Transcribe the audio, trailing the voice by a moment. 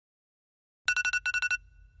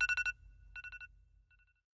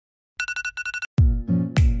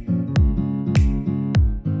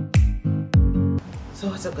So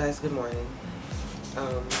what's up guys, good morning.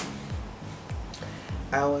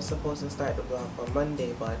 I was supposed to start the vlog on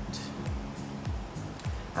Monday, but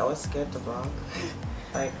I was scared to vlog.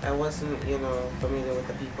 Like I wasn't, familiar with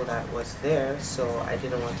the people that was there, so I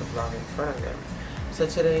didn't want to vlog in front of them. So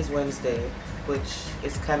today is Wednesday, which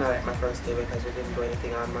is kind of like my first day because we didn't do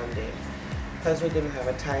anything on Monday because we didn't have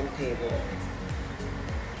a timetable.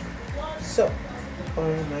 So,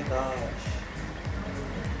 oh my gosh.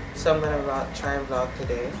 So I'm gonna try and vlog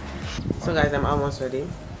today. So guys, I'm almost ready.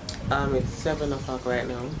 It's 7 o'clock right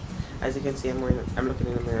now. As you can see, I'm looking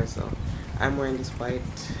in the mirror, so I'm wearing this white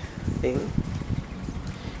thing,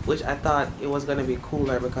 which I thought it was gonna be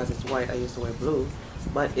cooler because it's white. I used to wear blue,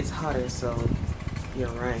 but it's hotter, so you're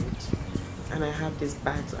right. And I have these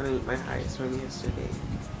bags underneath my eyes from yesterday.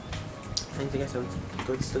 I need to get some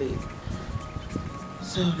good sleep.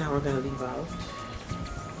 So now we're gonna leave out.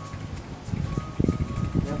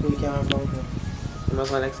 We can't go. I'm not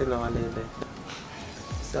gonna exit now a little bit.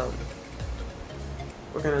 So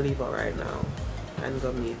we're gonna leave out right now and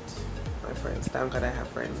go meet my friends. Thank God I have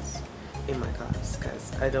friends in my class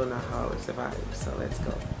because I don't know how I would survive. So let's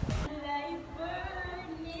go.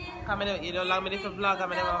 You don't allow me to vlog. I'm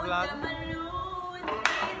gonna vlog.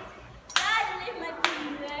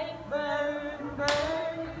 Burn,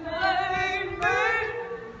 burn, burn, burn.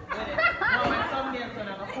 No, my thumbnails are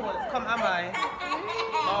not cold. Come, am I?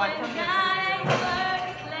 Oh, I come here.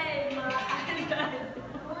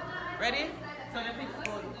 Ready? So the fix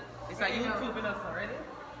phone. It's a YouTube in us already.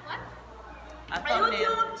 What? A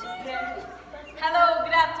thumbnail. Yes. Hello,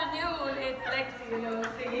 good afternoon. It's Lexi,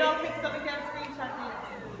 singing. No, fix so we can screenshot it.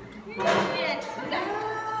 Yes. Can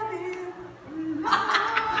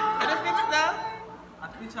you fix now? A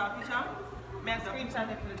picture? May I screenshot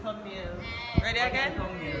it for the thumbnail? Ready again?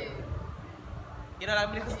 You know,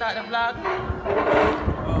 I'm going to start the vlog.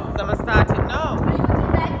 So I'm going to start it now.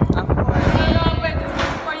 Of course. I'm going to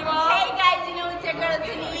sing for you all. Hey guys, it's your girl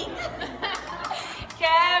Tanique.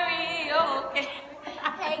 Karaoke.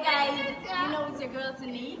 Hey guys, it's your girl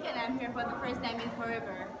Tanique, and I'm here for the first time in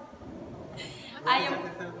forever. I am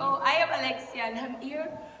Alexia, and I'm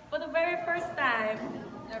here for the very first time.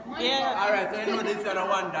 Yeah. Alright, so you know this is the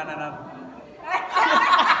one done.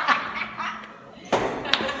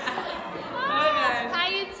 Hi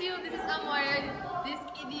YouTube, this is Amor. This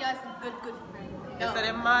idiot is good friend. You said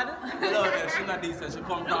I'm mad? Hello there, she's not decent. She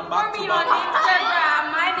come from For back me to on back.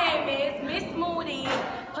 Instagram, my name is Miss Moody.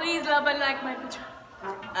 Please love and like my picture.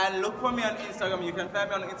 And look for me on Instagram. You can find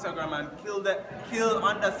me on Instagram and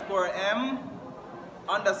kill_M_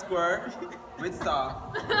 with sauce.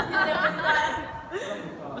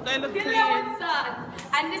 But I look Kill clean. her with sauce.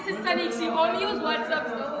 And this is Tanique. She only use WhatsApp,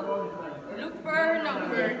 so look for her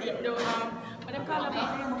number. What I'm calling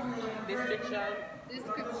about?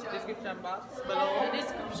 Description box The below.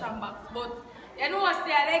 description box. But you know what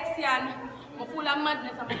say Alexian, I'm full of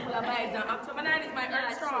madness and I'm full of vibes. And October 9 is my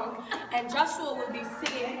Earth Strong. And Joshua will be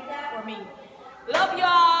singing for me. Love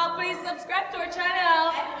y'all. Please subscribe to our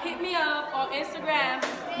channel. Hit me up on Instagram,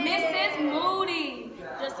 Mrs. Moody.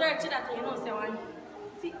 Just search it out, say one.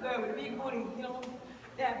 See girl with a big booty,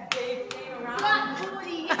 that big thing around.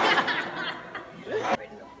 Booty.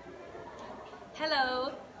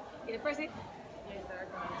 Hello. You the person?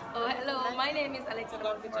 Oh, hello. My name is Alexa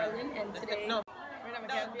and today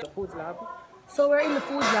The food lab. So we're in the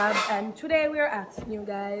food lab, and today we're asking you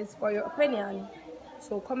guys for your opinion.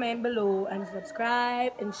 So comment below and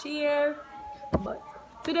subscribe and share. But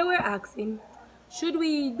today we're asking, should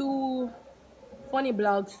we do funny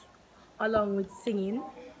blogs along with singing?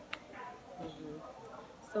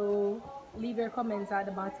 So leave your comments at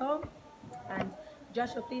the bottom. And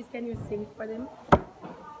Joshua, please can you sing for them?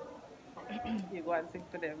 You go and sing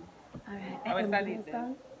for them. Alright. I will Give me study a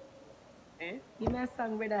song. Eh? Give me a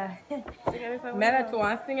song, brother. Sing any song. I don't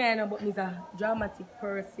want to sing, but I'm a dramatic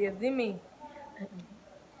person, you see me?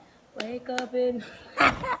 Wake up and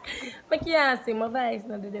I can't sing my voice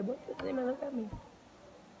now today, but look at me.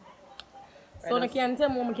 So I can't tell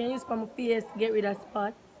me I can use my face to get rid of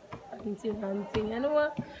spots and sing, you know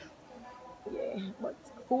what? Yeah, but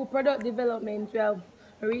for product development, we have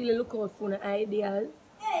really look out for the ideas.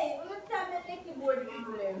 Hey, what time you take the board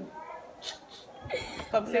people there?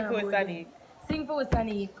 Come sing for Sunny. Sing for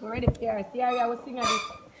Sunny. We're ready for her. See, I was singing this.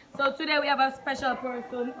 So today we have a special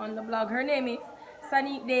person on the blog. Her name is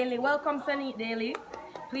Sunny Daily. Welcome, Sunny Daily.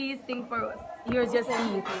 Please sing for us. Here's your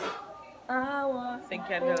seat. I want Sing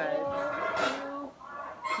Candlelight.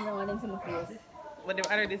 no one into my face. But they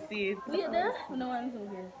already see it. Wait there? No one into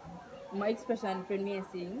here. My expression for me is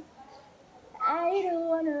sing. I don't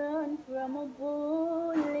wanna run from a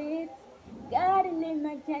bullet. Gotta let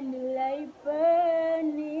my candlelight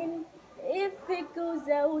burning. If it goes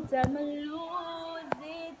out, I'ma lose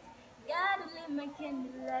it. Gotta let my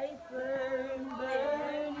candlelight burn,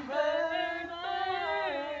 burn, burn,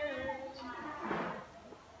 burn.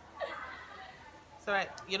 So right,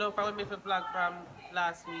 you know, from me vlog from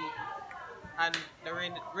last week, and the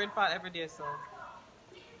rainfall every day, so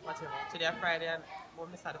whatever. Today is Friday, and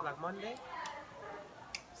we start the vlog Monday.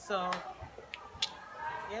 So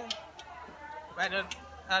yeah, right now,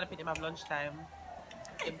 I'll pick them have lunchtime.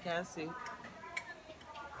 Them can see.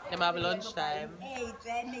 Them have lunchtime. Hey,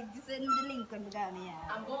 try to send the link on the camera.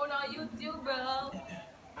 I'm going on YouTube, bro.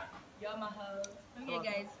 You're my host. Okay,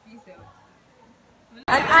 guys, peace out.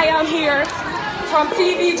 And I am here from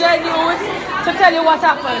TVJ News to tell you what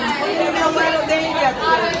happened.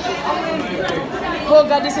 Oh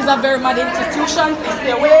God, this is a very mad institution. Please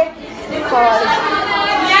stay away. Because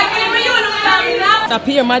it's up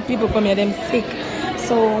here, mad people come here, them sick.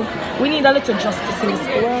 So we need a little justice in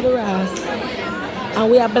this world of us. And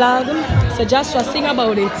we are blogging. So Joshua, sing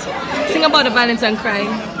about it. Sing about the violence and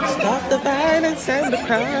crime. Stop the violence and the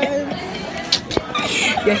crime.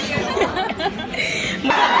 Yeah.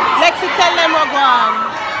 Lexi, tell them we're going.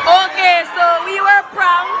 Okay, so we were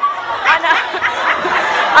pranked on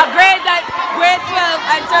a grade 12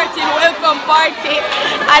 and 13 welcome party,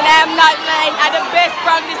 and I am not lying, at the best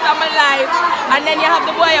practice of my life. And then you have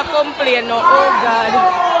the boy a complain now. Oh God.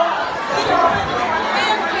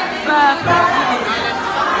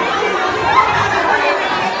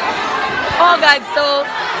 Oh God, so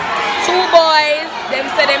 2 boys, them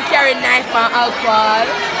said them carry knife and alcohol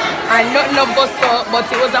and nothing of bust up, but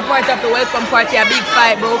it was a part of the welcome party, a big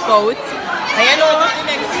fight broke out. And you know,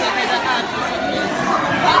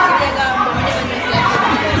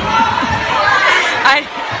 and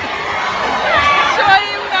show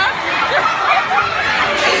him that.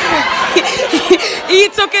 He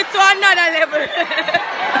took it to another level.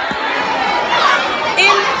 He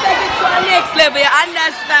took it to a next level, you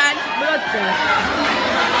understand? Blood clot.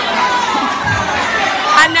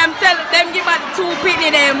 And them tell them give us 2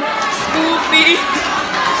 penny them school fee.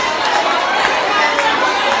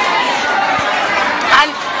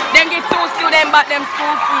 And then get 2 students back them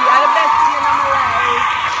school fee. And the best thing in my life.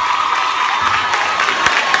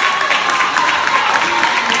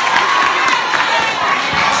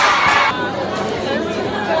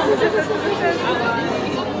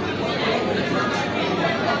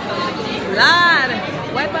 Lord,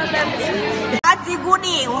 wipe out them teeth.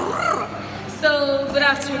 So, good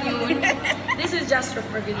afternoon. This is just for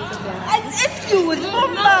Ferguson. Excuse me,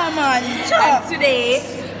 mama. And today,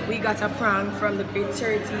 we got a prank from the grade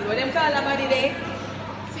 30. What them call that body day?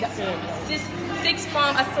 Sixth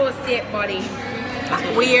form associate body.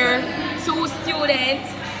 Where 2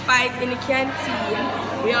 students fight in the canteen.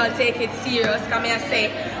 We all take it serious. Come here and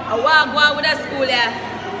say, I want to go out with a school there.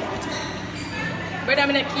 Brother,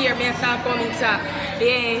 I'm not here. I'm coming to.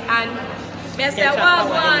 Yeah, and I say,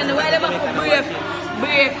 one, why them have to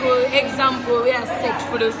break example, we are set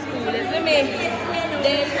for the school, you see me?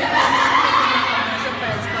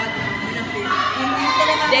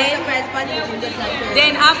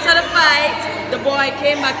 Then after the fight, the boy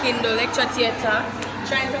came back in the lecture theater,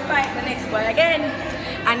 trying to fight the next boy again.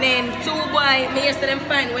 And then 2 boys, me used to them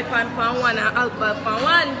find weapon pan 1 and alcohol pan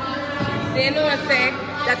 1. So you know what I say?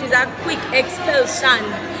 That is a quick expulsion.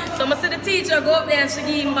 So I see the teacher go up there and she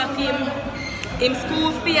give him back him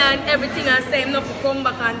school fee and everything and say him not to come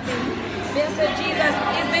back and think. They said, Jesus,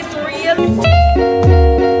 is this real?